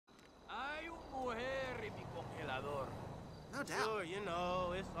sure, you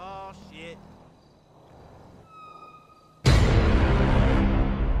know, it's all shit.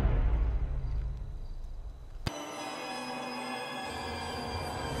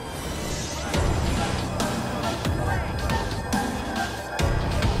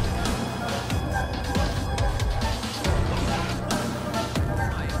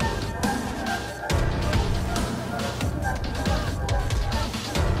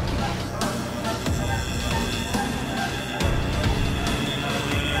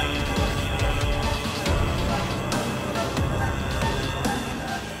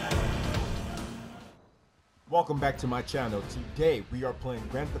 Welcome back to my channel. Today we are playing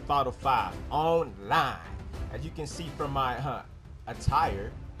Grand Theft Auto 5 online. As you can see from my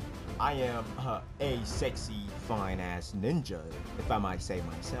attire, I am a sexy, fine-ass ninja, if I might say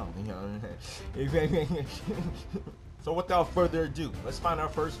myself. So without further ado, let's find our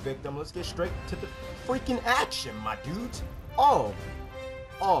first victim. Let's get straight to the freaking action, my dudes.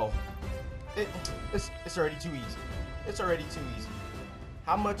 It's already too easy. It's already too easy.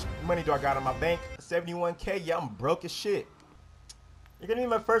 How much money do I got in my bank? 71K. Yeah, I'm broke as shit. You're gonna be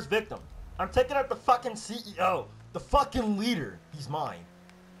my first victim. I'm taking out the fucking CEO, the fucking leader. He's mine.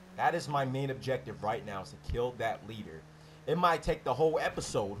 That is my main objective right now, is to kill that leader. It might take the whole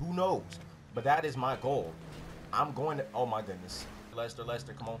episode, who knows? But that is my goal. I'm going to, oh my goodness. Lester,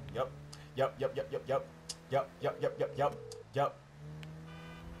 come on. Yep. Come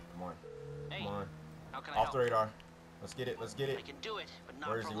on. Hey, Come on. how can I Off help? the radar. Let's get it. Let's get it. I can do it, but not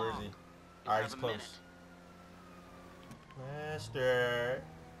Where is for he? Where is long. he? You'll Alright, have he's a close. minute. Lester.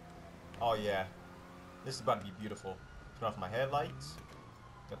 Oh yeah. This is about to be beautiful. Turn off my headlights.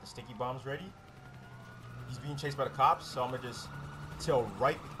 Got the sticky bombs ready. He's being chased by the cops, so I'm gonna just tail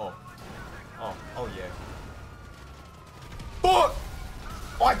right. Oh yeah. Fuck!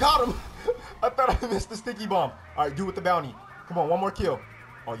 Oh, I got him! I thought I missed the sticky bomb. Alright, do with the bounty. Come on, one more kill.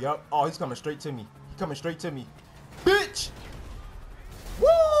 Oh, yep. Oh, he's coming straight to me. He's coming straight to me. Bitch!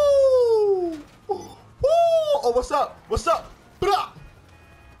 Woo! Woo! Oh, what's up? What's up? Blah!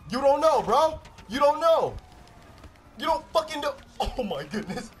 You don't know, bro. You don't know. You don't fucking know. Oh my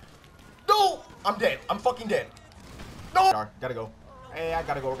goodness. No! I'm dead. I'm fucking dead. No! Gotta go. Hey, I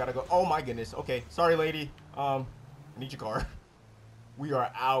gotta go. Oh my goodness. Okay, sorry, lady. I need your car. We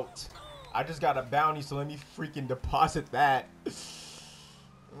are out. I just got a bounty, so let me freaking deposit that.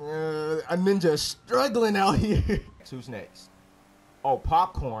 A ninja is struggling out here. Who's next? Oh,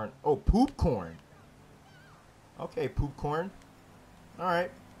 popcorn. Oh, poop corn. Okay, poop corn. All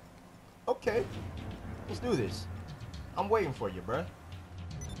right. Okay. Let's do this. I'm waiting for you, bruh.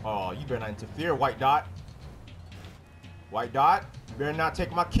 Oh, you better not interfere, white dot. White dot, you better not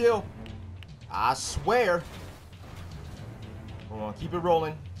take my kill. I swear. Hold on, keep it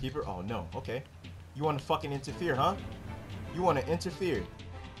rolling. Keep it. Oh no. Okay. You want to fucking interfere, huh? You want to interfere?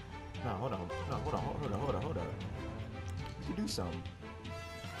 No, hold on. No, hold on. You can do something.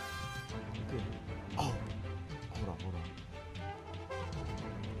 Okay. Oh. Hold on.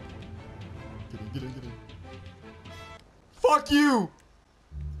 Get in. Fuck you!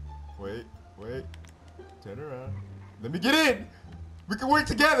 Wait. Turn around. Let me get in! We can work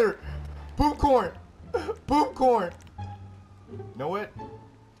together! Poop corn! You know what?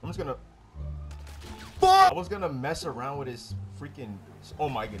 I'm just gonna... Fuck! I was gonna mess around with his freaking... Oh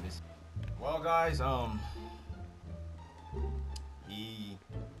my goodness. Well, guys, he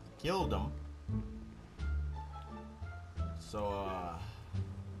killed him. So,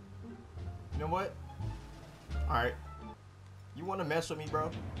 you know what? Alright. You wanna mess with me,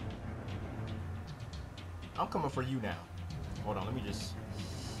 bro? I'm coming for you now. Hold on, let me just...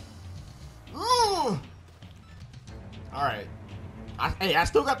 Alright. Hey, I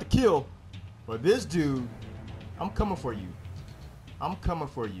still got the kill. But this dude, I'm coming for you.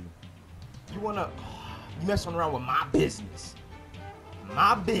 You wanna... You messing around with my business.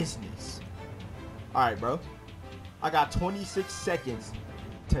 Alright, bro. I got 26 seconds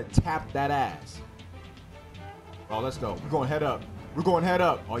to tap that ass. Oh, let's go. We're going head up.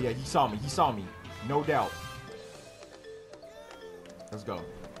 Oh, yeah, he saw me. No doubt. Let's go.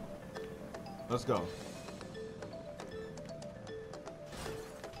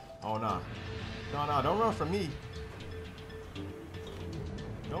 Oh, nah. No, don't run from me.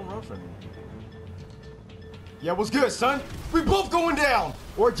 Yeah, what's good, son? We both going down.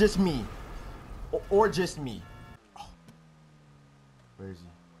 Or just me. Or just me. Oh. Where is he?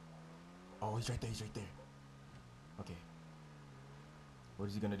 Oh, he's right there. Okay. What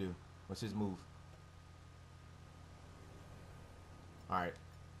is he gonna do? What's his move? Alright.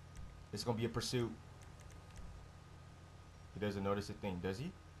 It's gonna be a pursuit. He doesn't notice a thing, does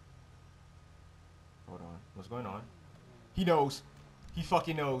he? Hold on. What's going on? He knows. He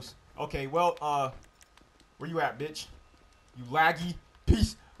fucking knows. Okay, well, where you at, bitch? You laggy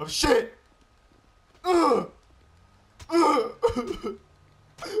piece of shit.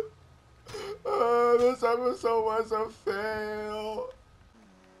 This episode was a fail.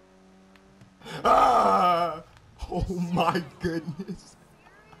 Ah! Oh my goodness.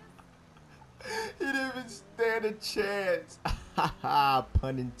 He didn't even stand a chance.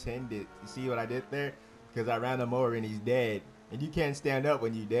 Pun intended. You see what I did there? Because I ran him over and he's dead. And you can't stand up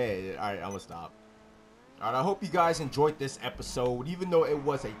when you're dead. Alright, I'm gonna stop. Alright, I hope you guys enjoyed this episode. Even though it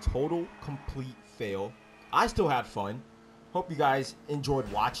was a total, complete fail, I still had fun. Hope you guys enjoyed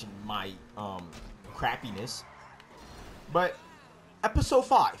watching my crappiness. But episode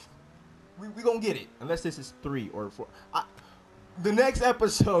 5, we gonna get it. Unless this is 3 or 4. The next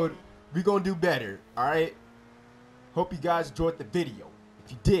episode, we gonna do better. Alright? Hope you guys enjoyed the video.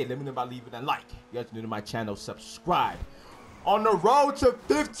 If you did, let me know by leaving a like. If you guys are new to my channel, subscribe. On the road to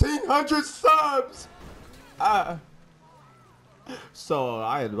 1,500 subs. So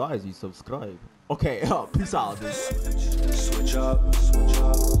I advise you subscribe. Okay, peace out, dude. Switch up.